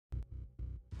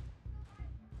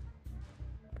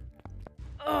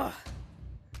Oh,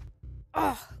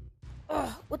 oh,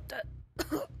 oh, what the,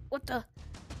 what the,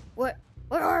 where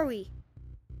are we?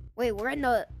 Wait, we're in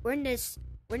a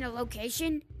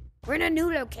location? We're in a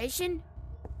new location?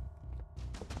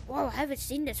 Whoa, I haven't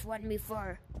seen this one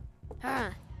before.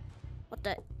 Huh, what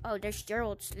the, oh, there's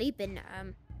Gerald sleeping,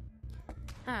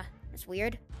 huh, that's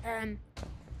weird.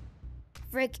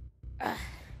 Frick,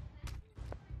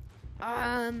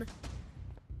 oh,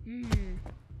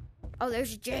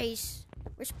 there's Jace.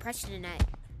 Where's Preston at?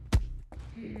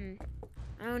 I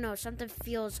don't know, something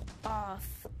feels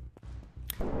off.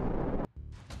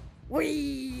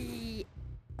 Whee!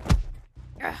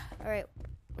 Alright.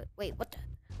 Wait, what the?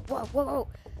 Whoa.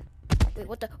 Wait,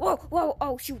 what the? Whoa,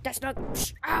 oh, shoot, that's not,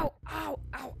 ow. Ow,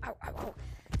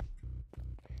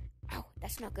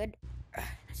 that's not good.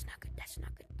 That's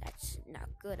not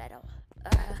good at all.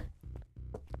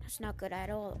 That's not good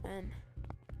at all.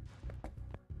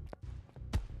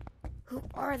 Who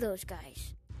are those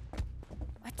guys?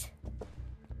 What?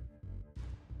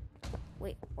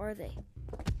 Wait, where are they?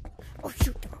 Oh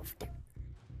shoot, they're over there.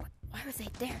 Why are they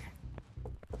there?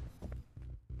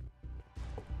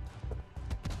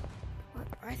 Where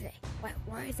are they?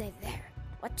 Why are they there?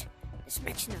 What? This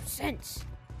makes no sense.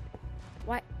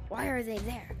 Why are they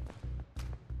there?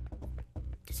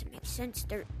 Doesn't make sense.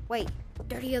 There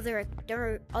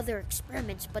are other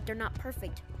experiments, but they're not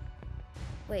perfect.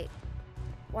 Wait,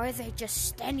 why are they just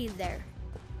standing there?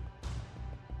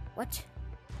 What?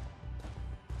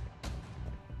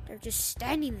 They're just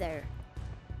standing there.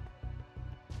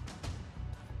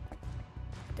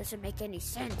 Doesn't make any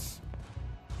sense.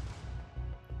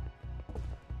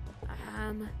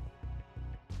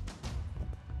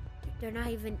 They're not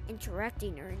even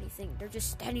interacting or anything. They're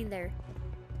just standing there.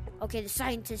 Okay, the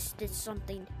scientist did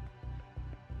something.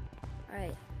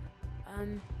 Alright.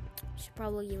 Should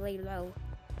probably lay low.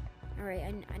 Alright,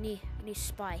 I need a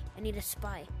spy. I need a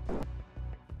spy.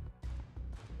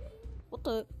 What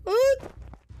the?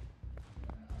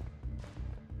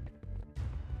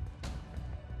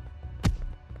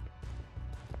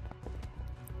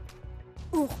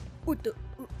 Oh, what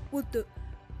the?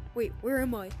 Wait, where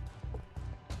am I?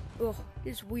 Oh,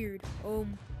 this is weird. Oh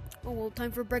well,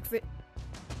 time for breakfast.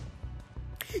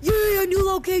 Yay, a new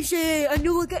location!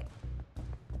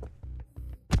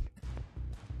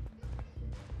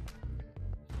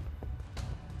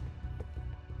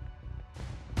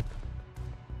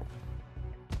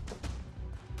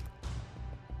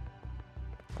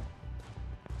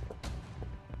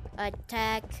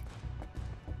 Attack.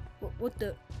 What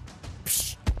the?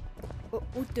 Psh.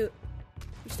 What the?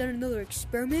 Is that another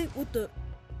experiment? What the?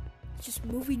 It's just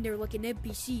moving there like an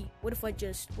NPC. What if I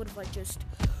just?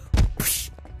 Psh.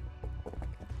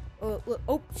 Oh,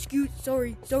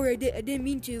 sorry, I didn't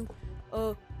mean to.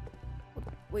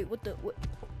 Wait, what?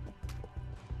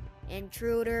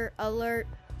 Intruder alert.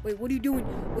 Wait, what are you doing?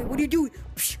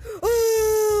 Psh.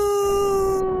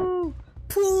 Oh!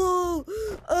 Pull!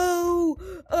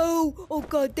 Oh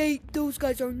god, those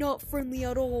guys are not friendly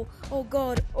at all. Oh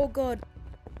god.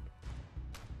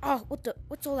 Oh,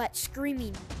 what's all that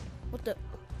screaming? What the?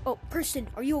 Oh, person,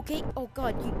 are you okay? Oh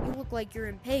god, you look like you're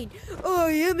in pain. Oh,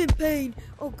 I am in pain.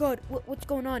 Oh god, what's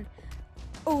going on?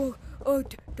 Oh,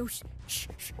 those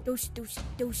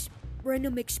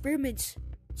random experiments.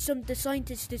 The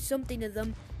scientists did something to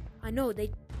them. I know,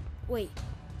 wait.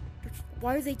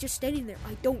 Why are they just standing there?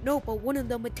 I don't know, but one of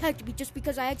them attacked me just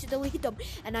because I accidentally hit them,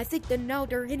 and I think that now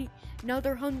they're hunting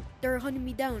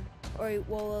me down. All right,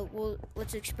 well,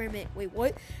 let's experiment. Wait,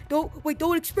 what?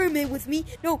 Don't experiment with me.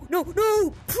 No.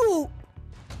 Pooh!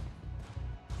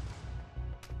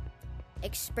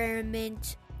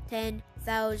 Experiment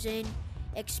 10,000.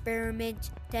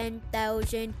 Experiment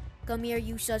 10,000. Come here,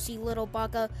 you sussy little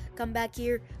baka. Come back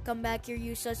here,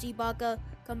 you sussy baka.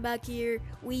 Come back here.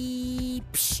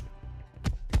 Psh.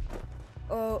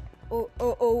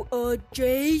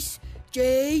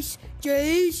 Jace.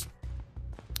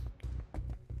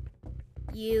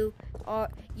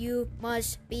 You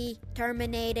must be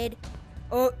terminated.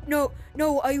 No,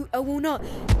 I will not.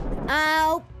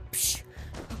 Ow! Psh.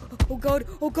 Oh god,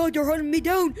 they're hunting me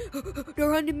down.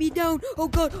 Oh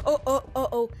god,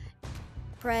 oh.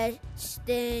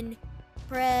 Preston.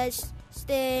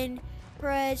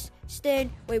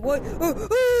 Wait, what?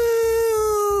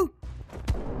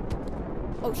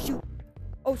 Oh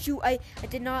shoot, I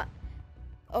did not.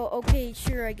 Oh, okay,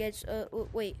 sure, I guess.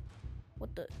 Wait,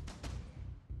 what the?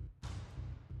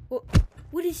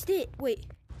 What is this? Wait,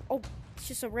 oh, it's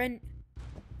just a rent.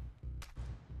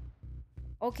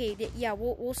 Okay, yeah,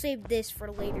 we'll save this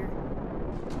for later.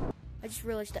 I just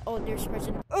realized that. Oh, there's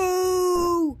Preston.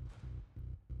 Oh!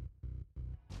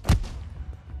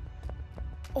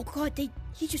 Oh God, he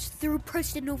just threw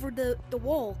Preston over the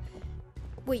wall.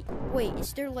 Wait,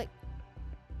 is there like...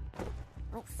 I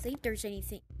don't think there's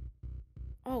anything.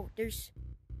 Oh, there's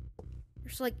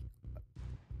like...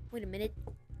 Wait a minute.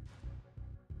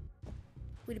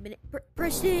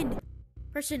 Preston!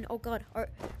 Oh God.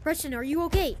 Preston, are you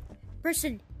okay?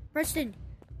 Preston! Preston,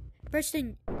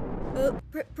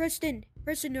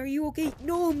 are you okay?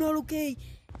 No, I'm not okay.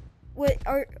 What,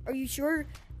 are you sure?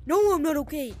 No, I'm not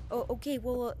okay. Oh, okay,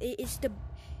 well, is that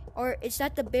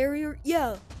the barrier?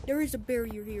 Yeah, there is a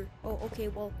barrier here. Oh, okay,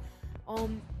 well,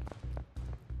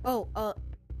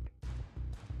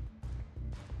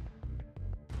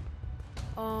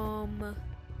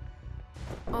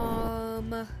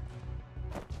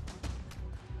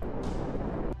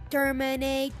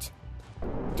 terminate.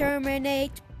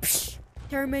 Psh,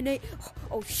 terminate.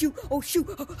 Oh shoot.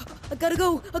 I gotta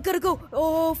go.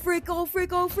 Oh frick.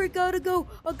 Gotta go.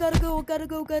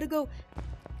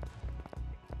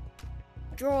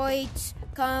 Droids,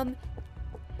 come.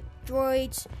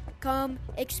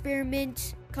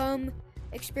 Experiments, come.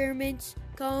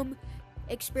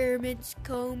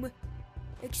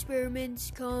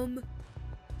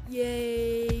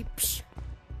 Yay. Psh.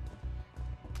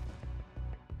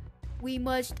 We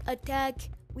must attack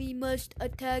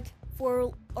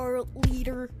for our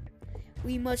leader.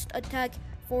 Attack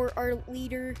for our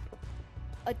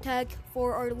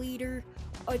leader.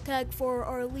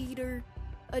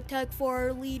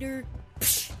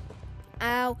 Psh.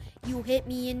 Ow, you hit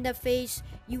me in the face,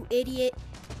 you idiot.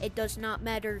 It does not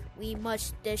matter. We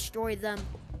must destroy them.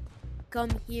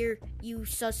 Come here, you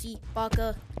sussy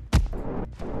baka.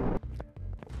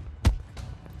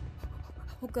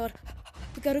 Oh God.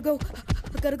 I gotta go.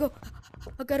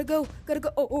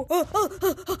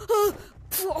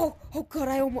 Oh God,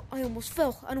 I almost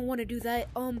fell. I don't want to do that.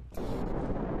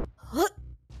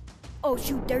 Oh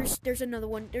shoot, there's another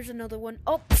one.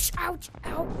 Oh, psh, ouch,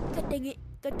 ow. God dang it.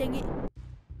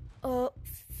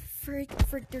 Frick,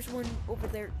 there's one over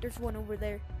there.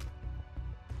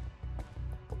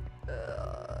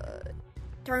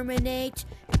 Terminate.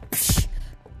 Psh.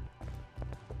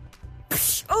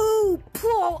 Oh,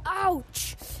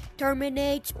 ouch!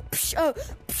 Terminate.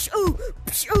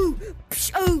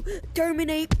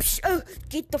 Terminate.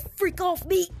 Get the freak off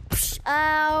me!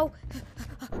 Ow!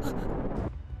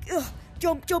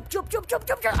 Jump! Ow!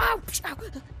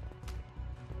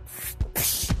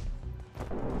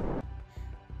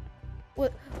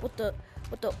 What the?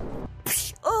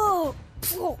 Oh!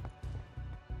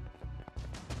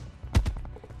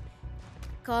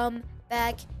 Come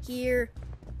back here.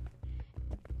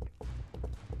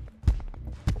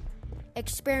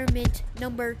 Experiment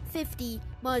number 50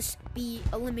 must be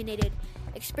eliminated.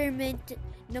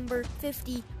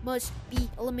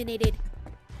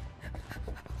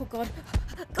 Oh God.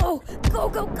 Go!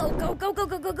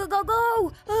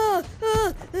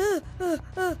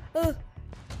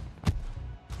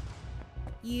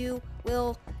 You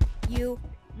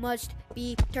must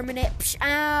be terminated. Psh,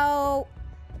 ow!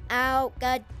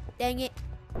 God dang it.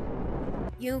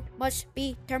 You must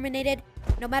be terminated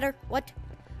no matter what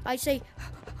I say.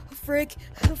 Frick,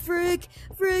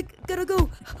 gotta go.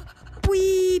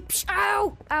 Weeps,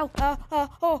 ow. Oh,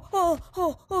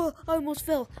 I almost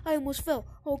fell.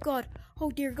 Oh God,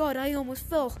 oh dear God, I almost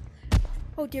fell.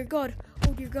 Oh dear God,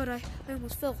 I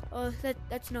almost fell.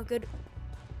 That's not good.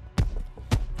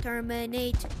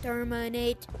 Terminate.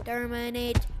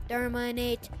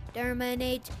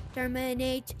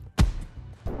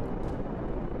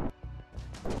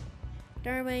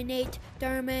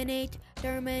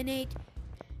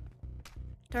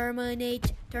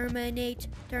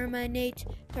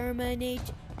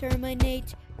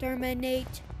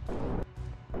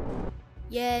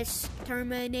 Yes,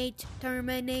 terminate.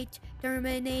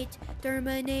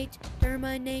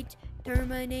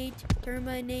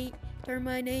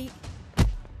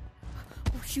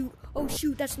 Oh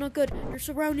shoot, that's not good. They're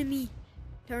surrounding me.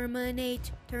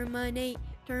 Terminate.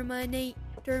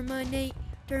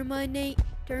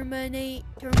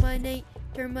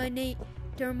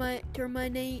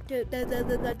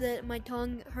 My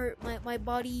tongue hurt, my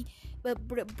body,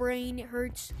 brain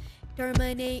hurts.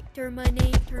 Terminate.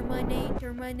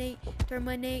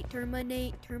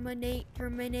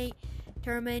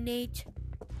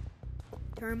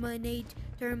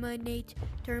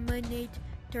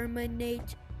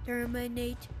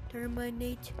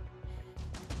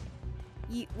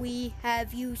 We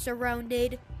have you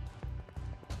surrounded.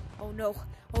 Oh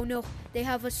no, they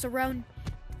have us surround.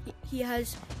 He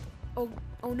has. Oh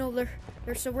no,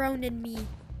 they're surrounding me.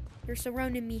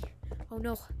 Oh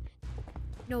no,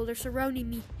 they're surrounding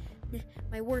me.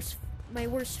 My worst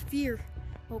fear.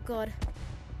 Oh God,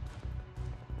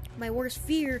 my worst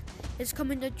fear is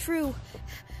coming to true.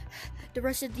 The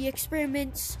rest of the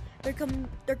experiments, they're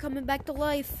coming back to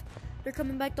life. They're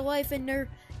coming back to life, and they're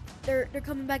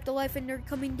coming back to life, and they're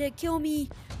coming to kill me.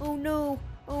 Oh no!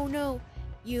 Oh no!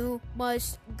 You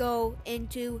must go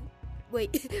into. Wait,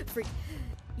 freak.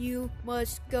 You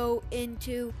must go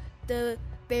into the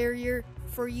barrier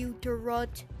for you to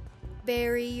rot.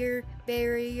 Barrier.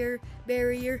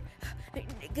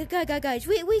 Guys,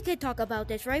 we could talk about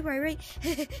this, right?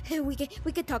 we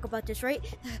could talk about this, right?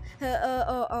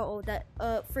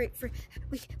 Frick.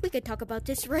 We could talk about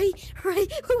this, right?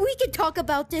 We could talk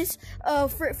about this.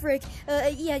 Frick.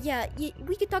 Yeah.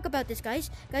 We could talk about this,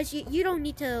 guys. Guys, you don't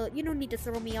need to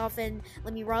throw me off and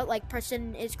let me rot like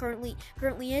Preston is currently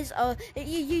is.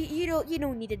 You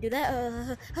don't need to do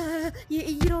that.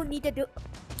 You don't need to do.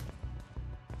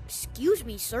 Excuse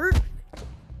me, sir.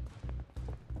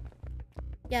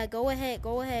 Yeah, go ahead.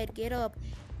 Get up.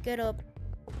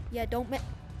 Yeah, don't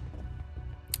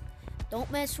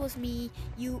mess with me,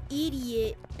 you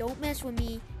idiot. Don't mess with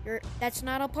me. That's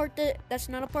not a part of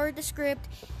the script.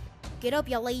 Get up,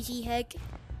 you lazy heck.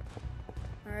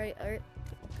 All right.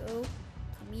 Go.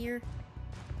 Come here.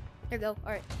 There you go.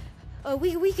 All right.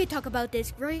 We could talk about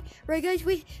this, right? Right, guys.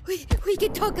 We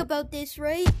could talk about this,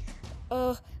 right?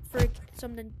 Frick,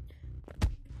 something.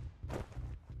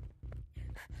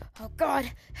 Oh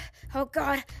God,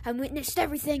 I witnessed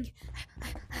everything.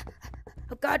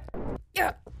 Oh God,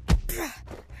 yeah.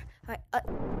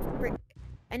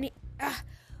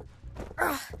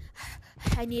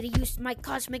 I need to use my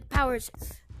cosmic powers.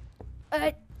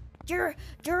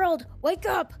 Gerald, wake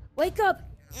up! I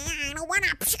don't wanna.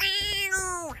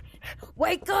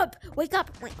 Wake up!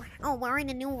 Wait, oh, we're in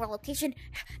a new location.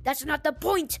 That's not the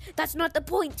point.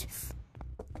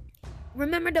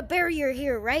 Remember the barrier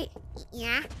here, right?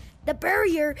 Yeah. The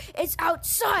barrier is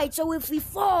outside, so if we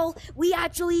fall, we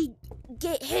actually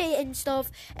get hit and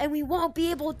stuff, and we won't be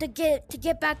able to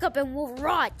get back up, and we'll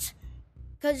rot.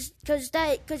 Cause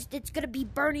it's gonna be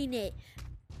burning it.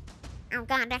 Oh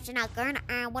God, that's not good.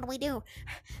 What do we do?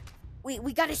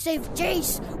 We gotta save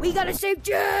Jace.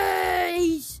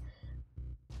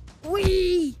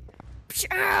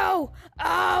 Ow!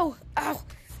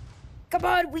 Come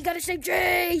on, we gotta save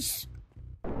Jace.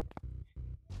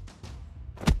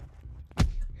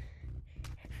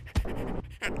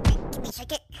 Give me a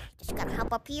second. Just gotta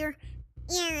hop up here.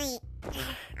 Yeah.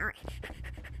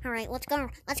 All right. Let's go.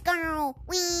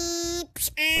 Wee.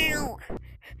 Ow.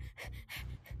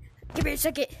 Give me a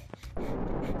second.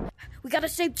 We gotta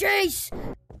save Jace.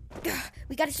 Yeah,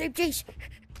 we gotta save Jace.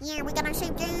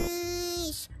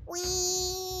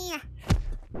 Wee.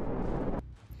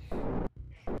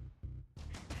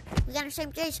 We gotta save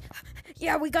Jace.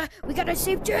 Yeah, we gotta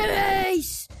save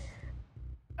Jace.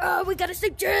 We gotta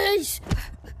save Jace.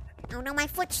 Oh no, my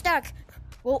foot's stuck.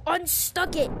 Well,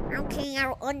 unstuck it. Okay,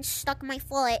 I'll unstuck my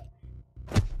foot.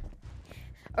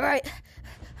 All right.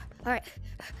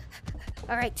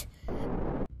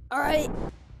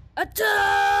 Attack!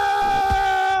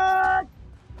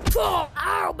 Oh,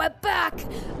 ow, my back!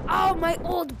 Ow, my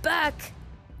old back!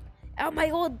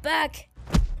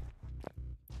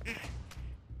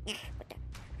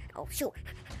 Oh shoot!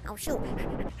 Ow,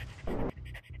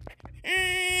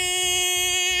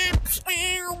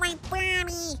 my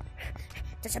body!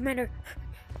 Doesn't matter.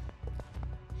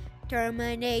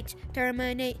 Terminate.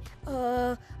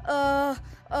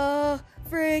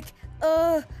 Frick.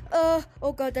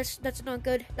 Oh God, that's not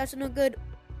good.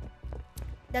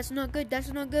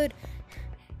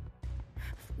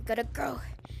 We gotta go.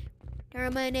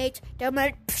 Terminate.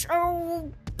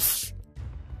 Oh.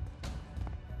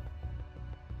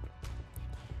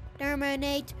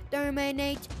 Terminate.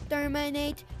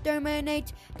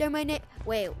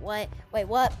 Wait, what?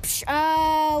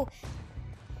 Ow!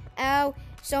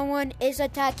 Someone is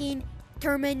attacking.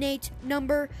 Terminate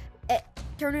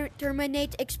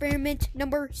experiment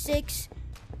number 6.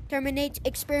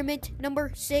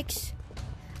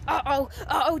 Uh-oh,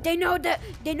 they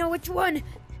know which one.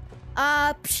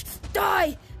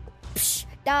 Die!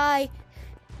 Die!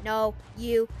 No,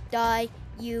 you die,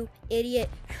 you idiot.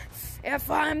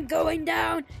 If I'm going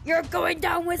down, you're going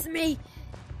down with me.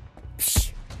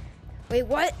 Wait,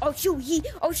 what? Oh shoot!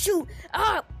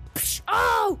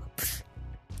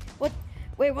 What?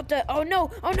 Wait, what the? Oh no!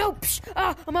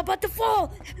 I'm about to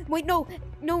fall. Wait, no,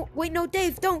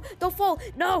 Dave, don't fall.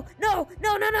 No!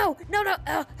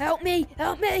 Help me!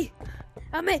 Help me!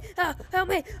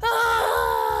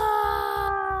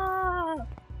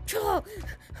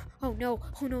 Oh no!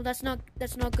 That's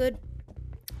not good.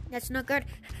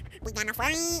 We gotta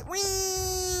fight.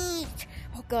 Wait.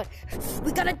 Oh God,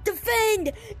 we gotta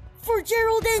defend for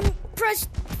Gerald and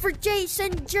for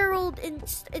Jason, Gerald, and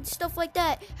stuff like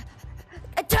that.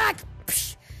 Attack!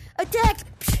 Psh!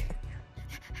 Attack! Psh!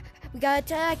 We gotta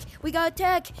attack! We gotta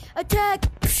attack! Attack!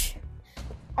 Psh!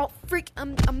 Oh freak!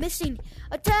 I'm missing!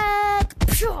 Attack!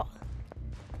 Psh!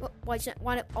 Why is that?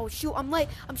 Why? Oh shoot! I'm late!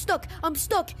 I'm stuck! I'm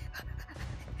stuck!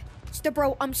 Step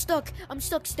bro! I'm stuck! I'm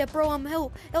stuck! Step bro! I'm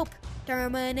help! Help!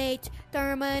 Terminate!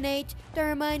 Terminate!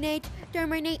 Terminate!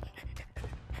 Terminate!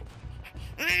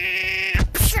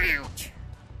 Ouch!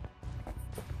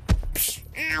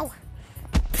 Ow!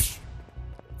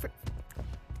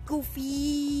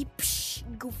 Goofy! Psh,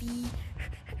 Goofy!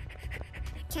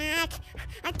 Attack!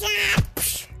 Attack!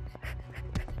 Psh.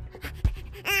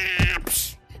 Ah,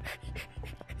 psh.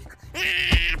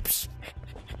 Ah, psh.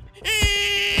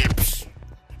 Ah, psh.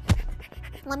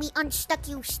 Let me unstuck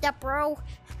you, step bro.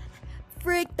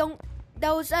 Frick! Don't!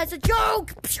 That was as a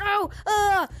joke! Psh,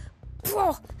 oh!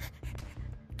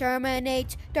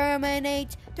 Terminate!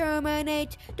 Terminate!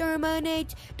 Terminate!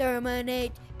 Terminate!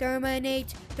 Terminate!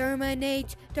 Terminate!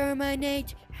 Terminate!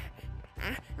 Terminate!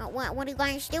 What are you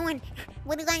guys doing?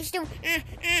 What are you guys doing?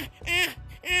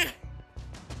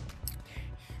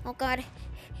 Oh God,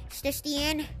 is this the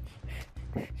end?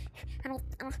 I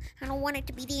don't want it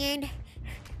to be the end.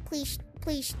 Please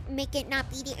make it not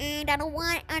be the end. I don't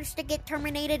want us to get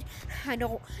terminated. I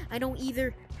don't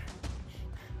either.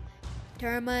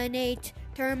 Terminate!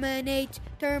 Terminate!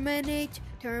 Terminate!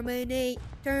 Terminate!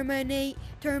 Terminate!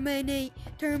 Terminate!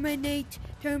 Terminate!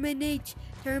 Terminate!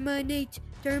 Terminate!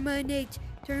 Terminate!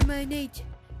 Terminate!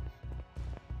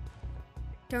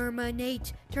 Terminate!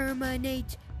 Terminate!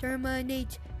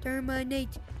 Terminate!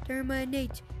 Terminate!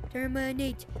 Terminate!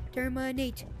 Terminate!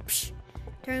 Terminate! Psh!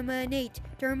 Terminate!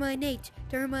 Terminate!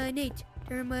 Terminate!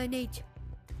 Terminate!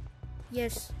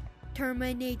 Yes,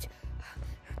 terminate.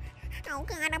 Oh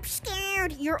God, I'm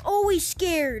scared. You're always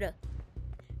scared.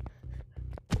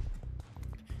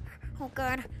 Oh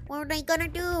God, what are they gonna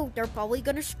do? They're probably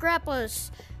gonna scrap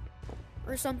us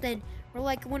or something. We're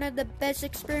like one of the best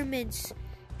experiments.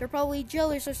 They're probably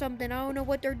jealous or something. I don't know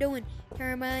what they're doing.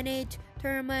 Terminate,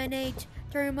 terminate,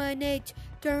 terminate,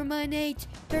 terminate,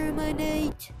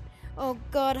 terminate. Oh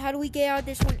God, how do we get out of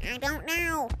this one? I don't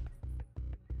know.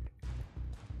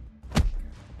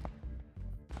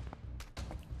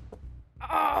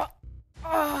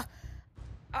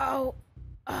 Oh,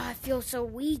 I feel so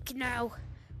weak now.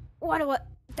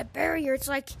 The barrier, it's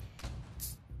like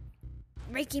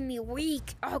making me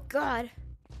weak. Oh God.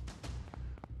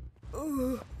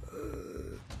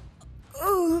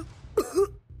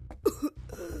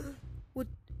 What?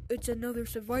 It's another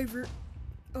survivor.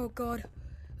 Oh God.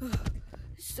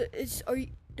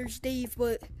 There's Dave,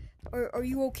 but are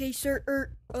you okay, sir?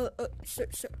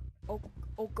 Sir. Oh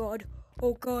God.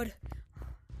 Oh God.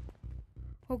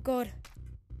 Oh God.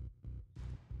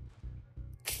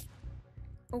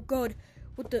 Oh God.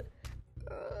 What the?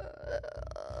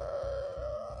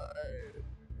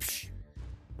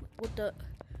 What the?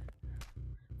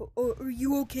 Are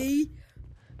you okay?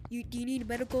 Do you need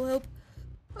medical help?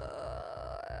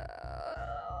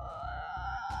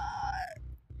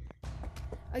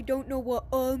 I don't know what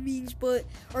means, but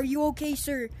are you okay,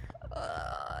 sir?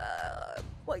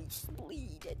 My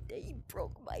spleen, and they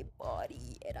broke my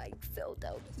body, and I fell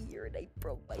down here, and I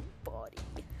broke my body.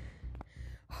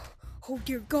 Oh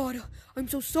dear God, I'm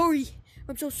so sorry.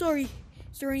 I'm so sorry.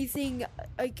 Is there anything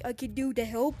I can do to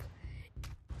help?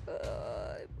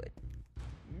 But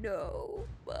no,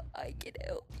 but I can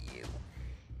help you.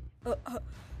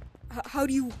 How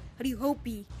do you help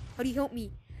me? How do you help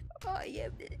me?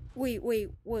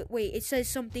 Wait. It says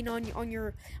something on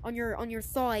your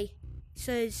thigh. It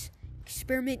says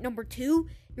experiment number 2.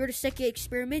 You're the second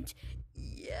experiment.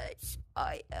 Yes,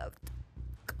 I have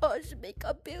cosmic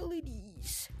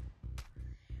abilities.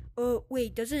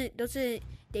 Wait, doesn't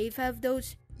Dave have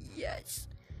those? Yes.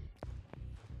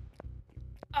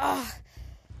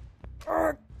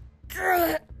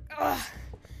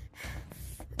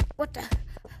 What the?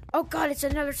 Oh God, it's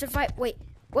another survivor. Wait,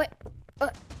 what?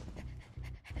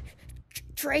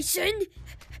 Trayson?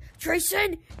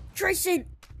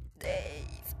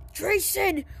 Dave.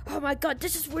 Trayson! Oh my God,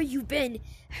 this is where you've been.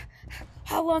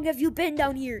 How long have you been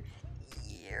down here?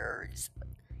 Years?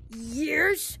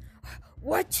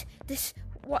 What?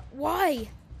 Why?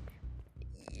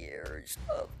 Years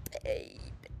of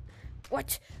pain.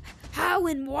 What? How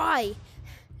and why?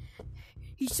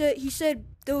 He said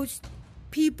those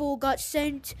people got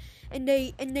sent and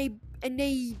they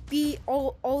beat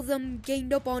all of them,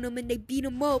 ganged up on him, and they beat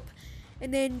him up,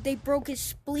 and then they broke his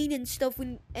spleen and stuff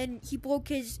and he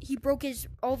broke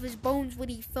all of his bones when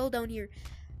he fell down here.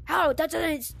 How? That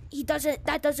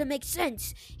doesn't make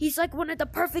sense. He's like one of the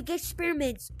perfect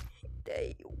experiments.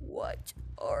 They want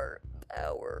our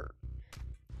power.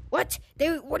 What?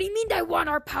 What do you mean they want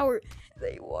our power?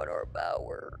 They want our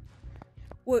power.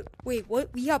 What? Wait,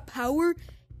 what? We have power?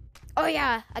 Oh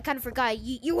yeah, I kind of forgot.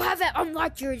 You haven't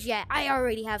unlocked yours yet. I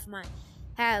already have mine.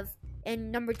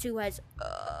 And number 2 has.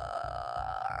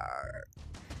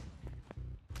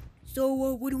 So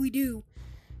what do we do?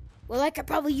 Well, I could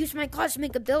probably use my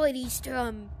cosmic abilities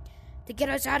to get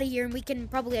us out of here, and we can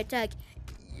probably attack.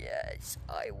 Yes,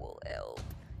 I will help.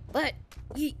 But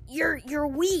you're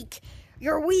weak.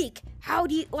 You're weak. How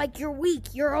do you you're weak?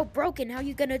 You're all broken. How are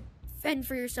you gonna fend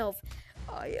for yourself?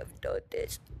 I have done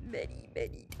this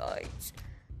many times.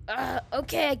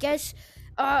 Okay, I guess.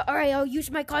 Alright, I'll use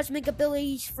my cosmic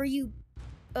abilities for you,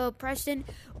 Preston.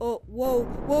 Oh, whoa.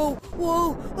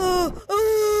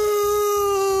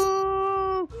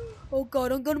 Oh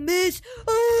God, I'm gonna miss.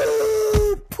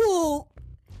 Pull.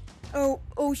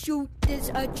 Oh shoot, this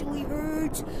actually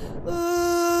hurts.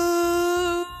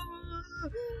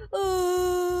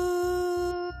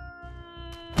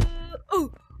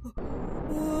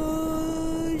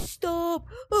 Stop.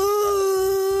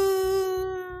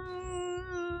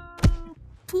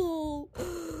 Pull.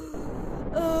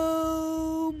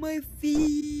 Oh, my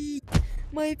feet.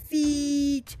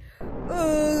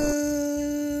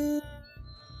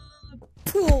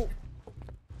 Pull.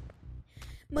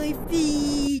 My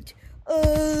feet.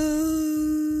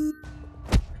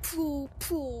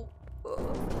 Pull.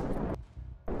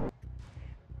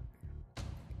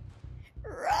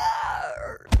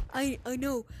 I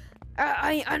know.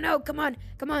 I know. Come on.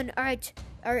 All right.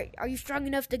 Are you strong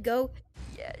enough to go?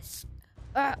 Yes.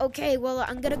 Okay. Well,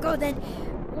 I'm gonna go then.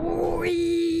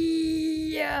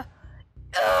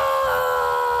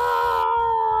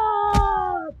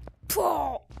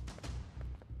 Pull.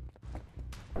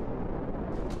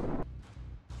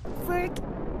 Frick.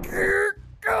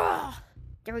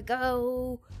 There we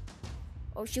go.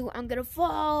 Oh shoot, I'm gonna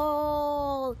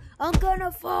fall.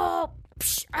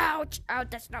 Psh, ouch.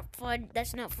 That's not fun.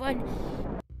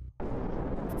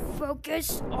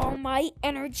 Focus all my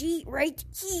energy right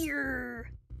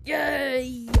here.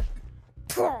 Yay.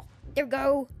 There we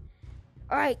go.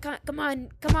 Alright, come on,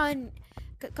 Trayson.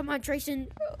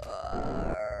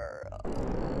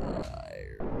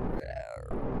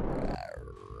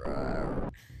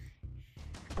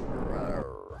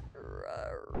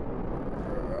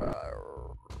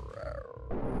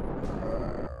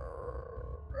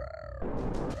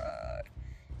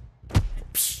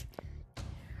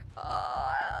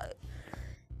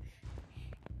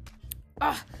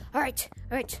 All right,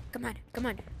 come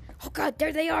on. Oh God,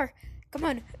 there they are. Come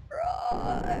on.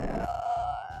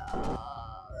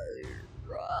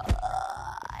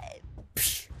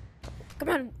 Come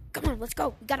on, let's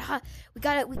go. We gotta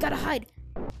hide.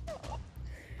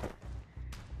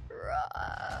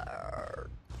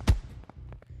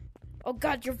 Oh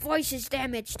God, your voice is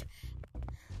damaged.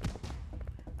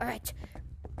 All right,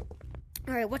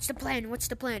 what's the plan?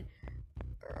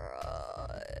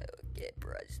 Get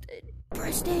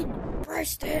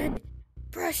Preston.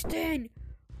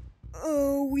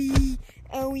 Owie,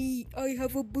 I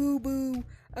have a boo-boo.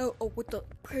 Oh, what the?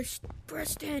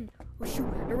 Preston. Oh,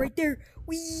 shoot, they're right there.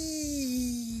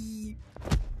 Wee.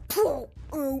 Oh,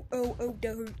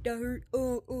 that hurt.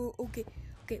 Oh, okay.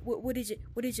 What is it?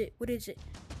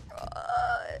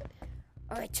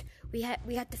 All right, we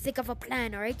have to think of a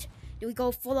plan, all right? Do we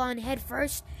go full on head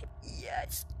first?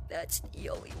 Yes, that's the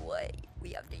only way.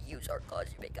 We have to use our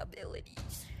cosmic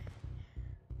abilities.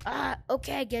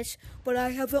 Okay, I guess, but I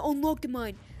haven't unlocked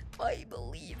mine. I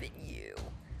believe in you.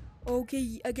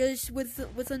 Okay, I guess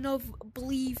with enough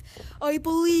belief, I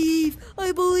believe.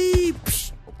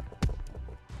 Psh.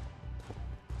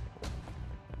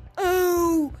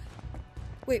 Oh!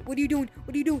 Wait, what are you doing?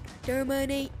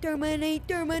 Terminate.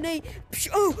 Psh.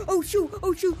 Oh, shoot.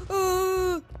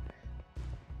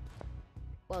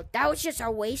 Well, that was just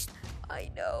a waste. I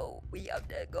know. We have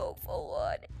to go full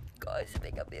on.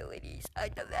 Cosmic abilities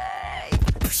activate.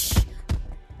 Psh.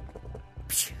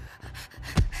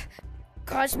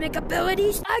 Cosmic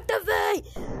abilities activate.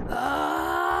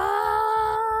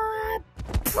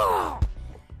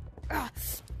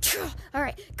 All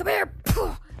right, come here.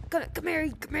 Come here,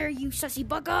 you sussy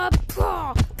bugger.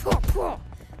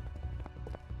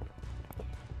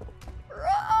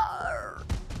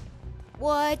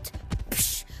 What?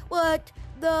 What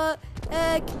the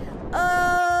heck?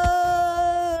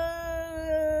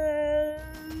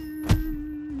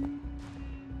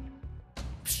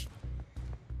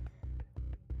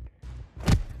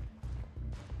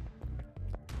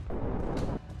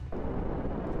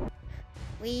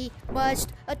 We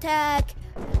must attack.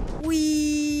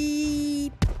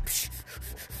 We.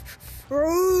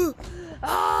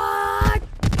 Ah!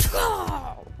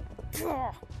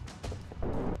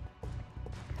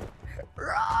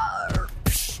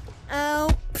 Ow,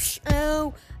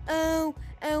 ow, ow,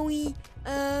 owie,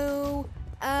 ow,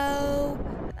 ow,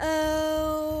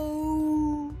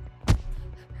 ow.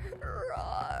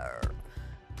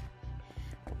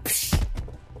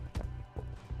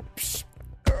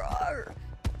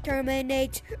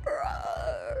 Terminate.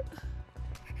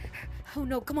 Oh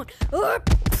no, come on. Ow,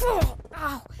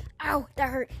 ow, that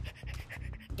hurt.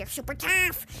 They're super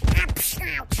tough. Ouch.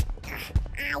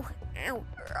 Ow. Ow.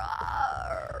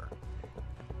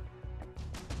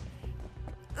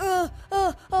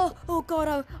 Oh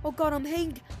god, I'm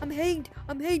hanged.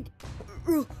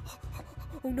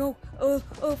 Oh no,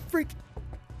 freak.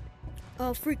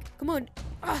 Oh, freak, come on.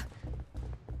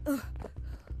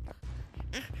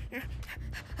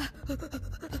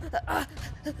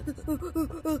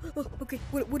 Okay,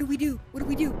 what do we do?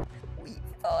 We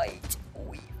fight.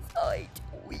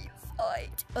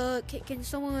 Can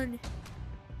someone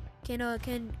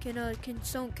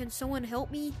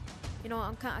help me? You know,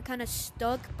 I'm kind of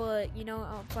stuck, but you know,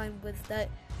 I'm fine with that.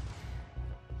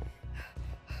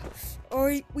 All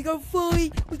right, we gotta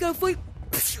fight.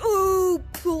 Oh.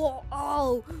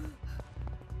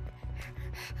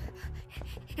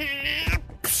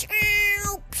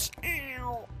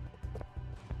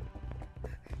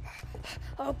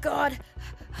 Oh God.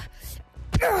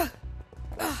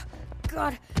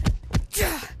 God.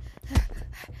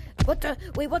 What the?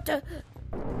 Wait, what the?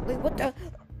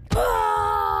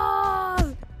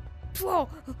 Ah! Oh.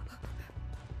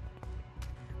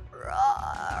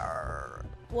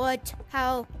 What?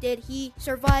 How did he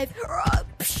survive?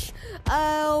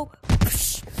 Ow!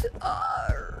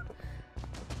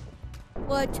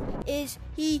 What is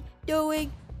he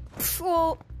doing?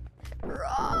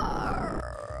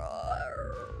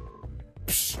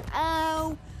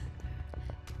 Ow!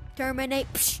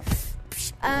 Terminate!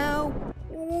 Ow!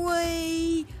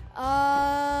 Way!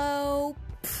 Ow!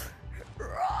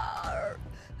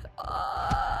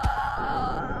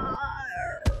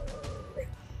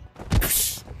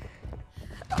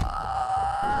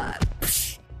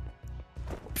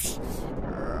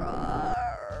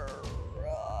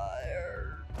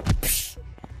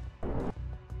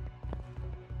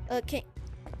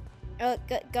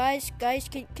 Guys,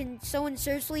 can someone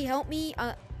seriously help me?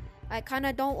 I kind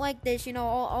of don't like this, you know,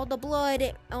 all the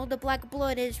black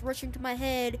blood is rushing to my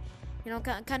head, you know,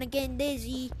 kind of getting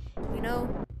dizzy, you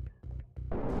know.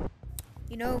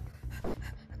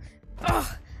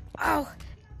 Ow,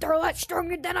 they're a lot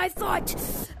stronger than I thought.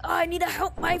 I need to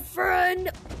help my friend.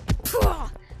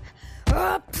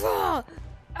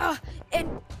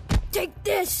 And take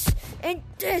this, and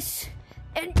this,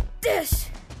 and this,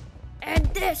 and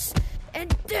this, and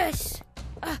this,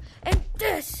 and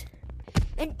this,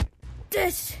 and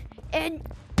this, and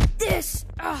this,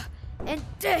 and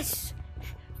this,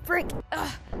 frick,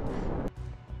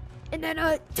 and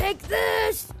then take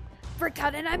this. Frick, how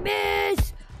did I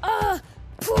miss?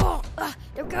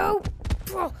 There we go.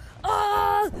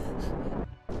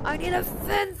 I need to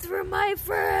fend through my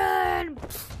friend.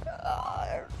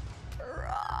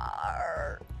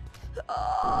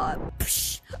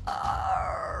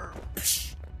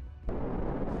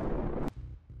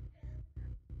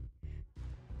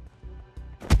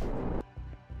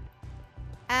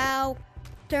 Ow!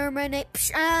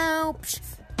 Terminate! Ow!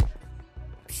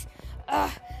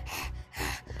 Oh!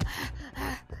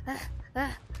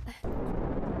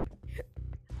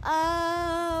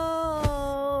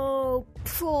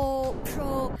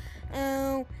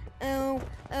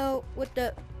 Ow! What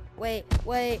the? Wait!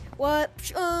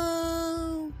 What?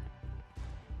 Oh!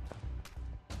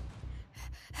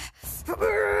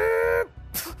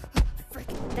 Frick!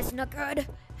 That's not good.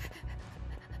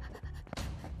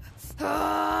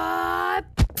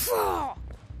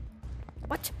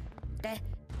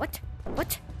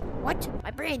 What?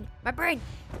 My brain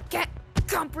can't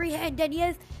comprehend any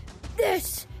of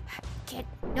this.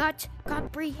 Cannot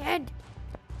comprehend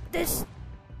this.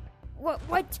 What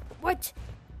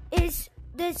is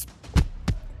this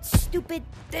stupid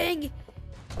thing?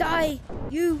 Die,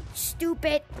 you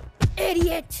stupid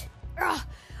idiot! Ow!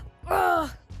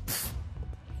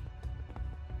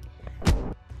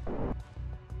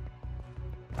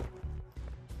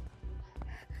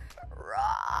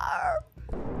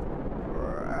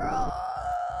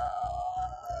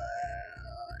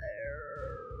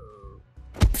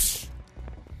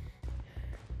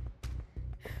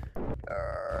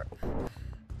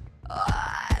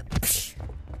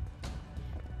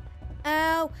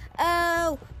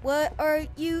 What are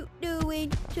you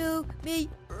doing to me?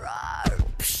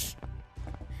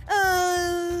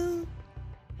 Oh.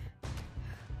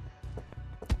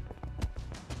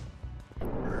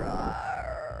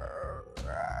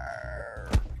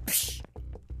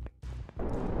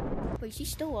 Wait, is he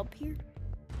still up here?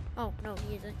 Oh, no,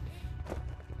 he isn't.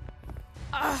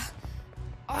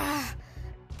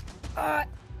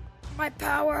 My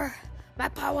power. My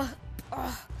power.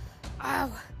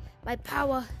 Ow. My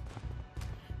power.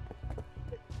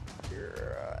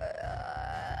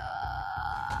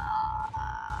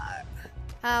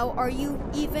 How are you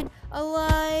even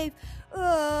alive?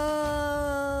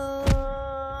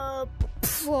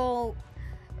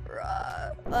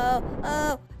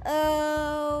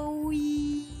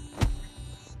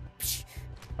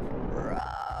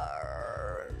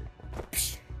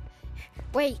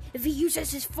 Wait, if he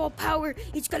uses his full power,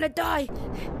 he's gonna die.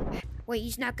 Wait,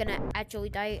 he's not gonna actually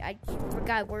die. I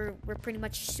forgot we're pretty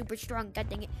much super strong. God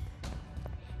dang it.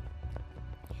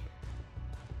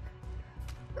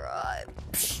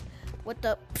 What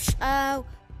the? Ow.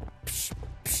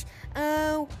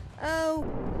 Ow. Ow.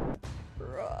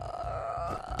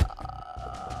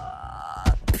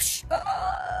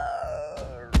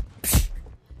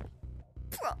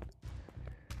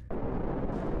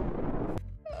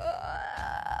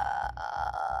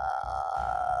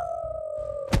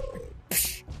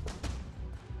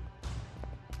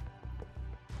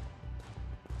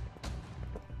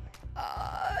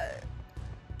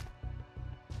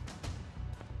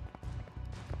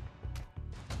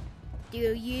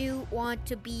 Do you want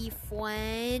to be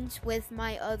friends with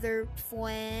my other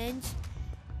friends?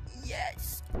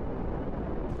 Yes.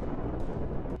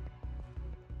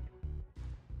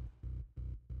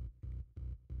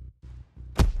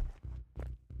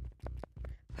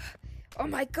 Oh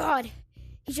my god!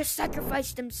 He just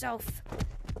sacrificed himself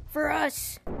for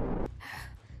us!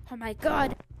 Oh my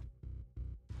god!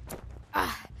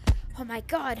 Oh my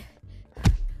god!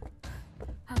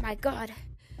 Oh my god!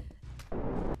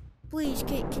 Please,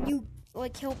 can you,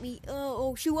 like, help me?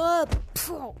 Oh, shoot up!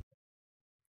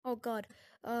 Oh god.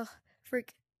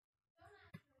 Freak.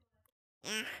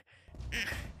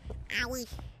 Owie.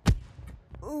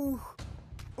 Oh,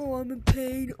 I'm in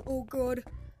pain. Oh god.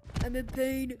 I'm in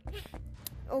pain.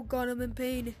 Oh god, I'm in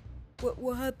pain.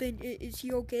 What happened? Is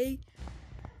he okay?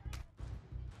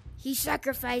 He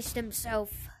sacrificed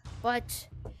himself, but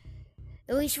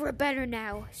at least we're better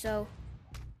now, so.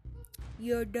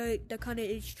 Yeah, that kinda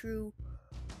is true.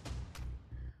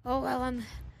 Oh well, I'm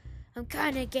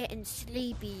kinda getting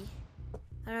sleepy.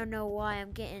 I don't know why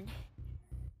I'm getting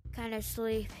kinda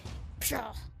sleepy.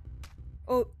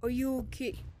 Oh, are you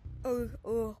okay?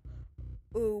 Poor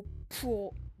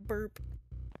burp.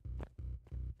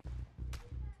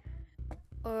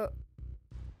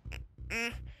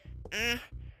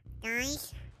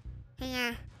 Guys?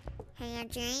 Hey,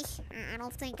 Jace? I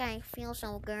don't think I feel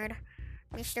so good.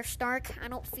 Mr. Stark, I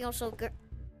don't feel so good.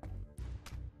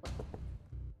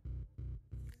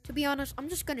 To be honest, I'm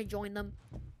just gonna join them.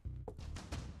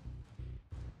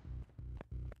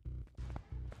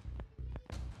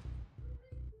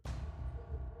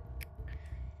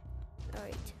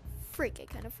 Alright. Frick, I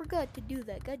kinda forgot to do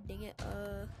that. God dang it.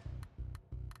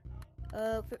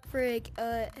 Frick,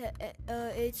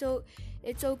 it's okay,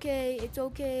 it's okay, it's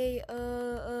okay,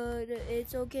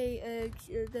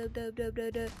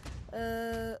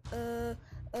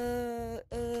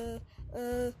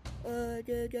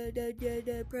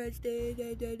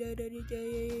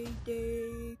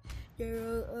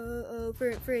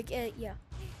 frick, yeah.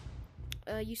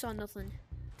 You saw nothing.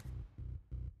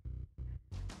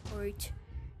 Alright,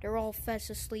 they're all fast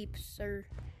asleep, sir,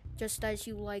 just as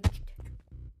you liked.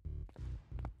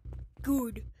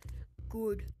 Good.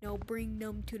 Now bring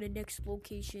them to the next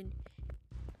location.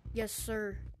 Yes,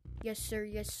 sir. Yes, sir.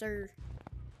 Yes, sir.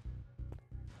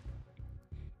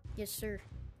 Yes, sir.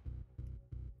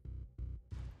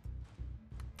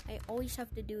 I always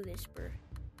have to do this, bro.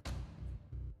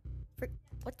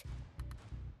 What?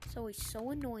 It's always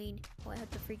so annoying. Oh, I have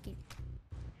to freaking.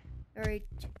 Alright.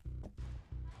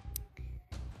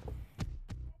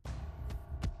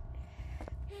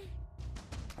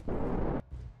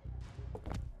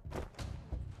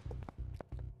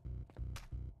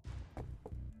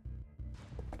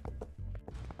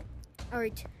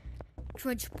 Alright,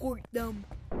 transport them.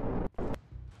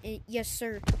 Yes,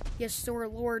 sir. Yes, sir,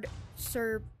 Lord,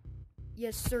 sir.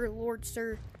 Yes, sir, Lord,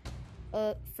 sir.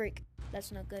 Frick,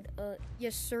 that's not good.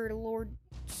 Yes, sir, Lord,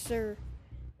 sir.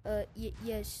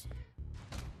 Yes.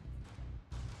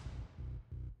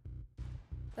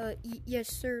 Yes,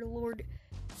 sir, Lord,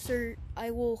 sir.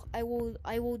 I will.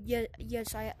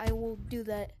 Yes, I will do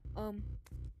that.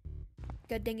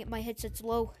 God dang it, my headset's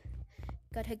low.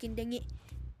 God heckin' dang it.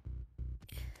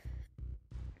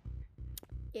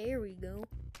 There we go.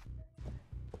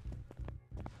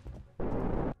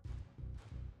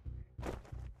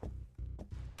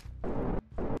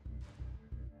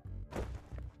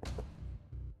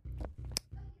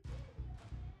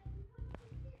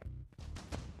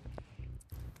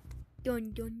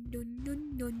 Dun dun dun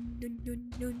dun dun dun dun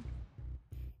dun.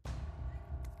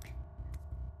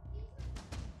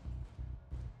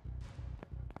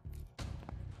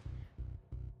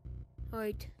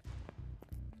 Alright.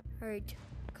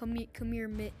 Come here,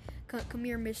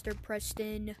 Mr.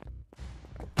 Preston.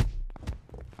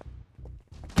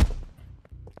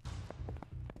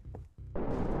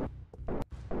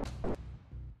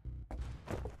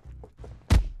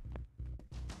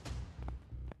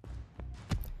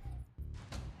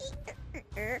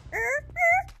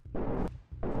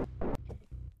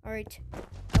 Alright.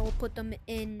 I will put them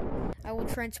in. I will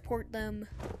transport them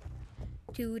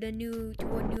to a new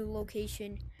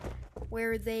location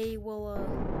where they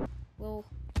will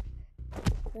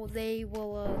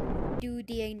do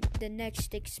the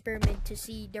next experiment to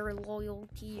see their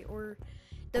loyalty or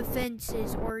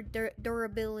defenses or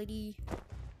durability,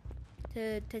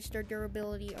 to test their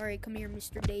durability. Alright, come here,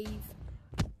 Mr. Dave.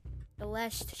 The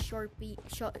last sharping.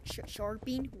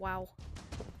 Wow.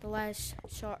 The last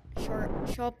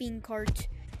shopping cart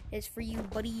is for you,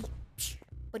 buddy.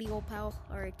 Buddy old pal.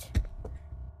 Alright.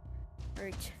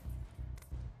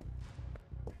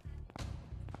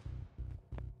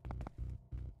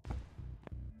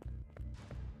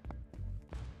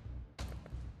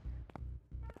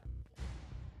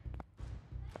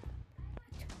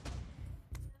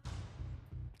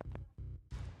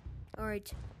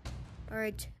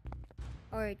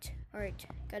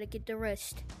 Alright. Gotta get the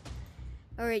rest.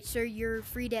 Alright, sir, you're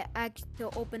free to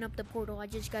open up the portal. I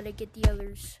just gotta get the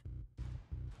others.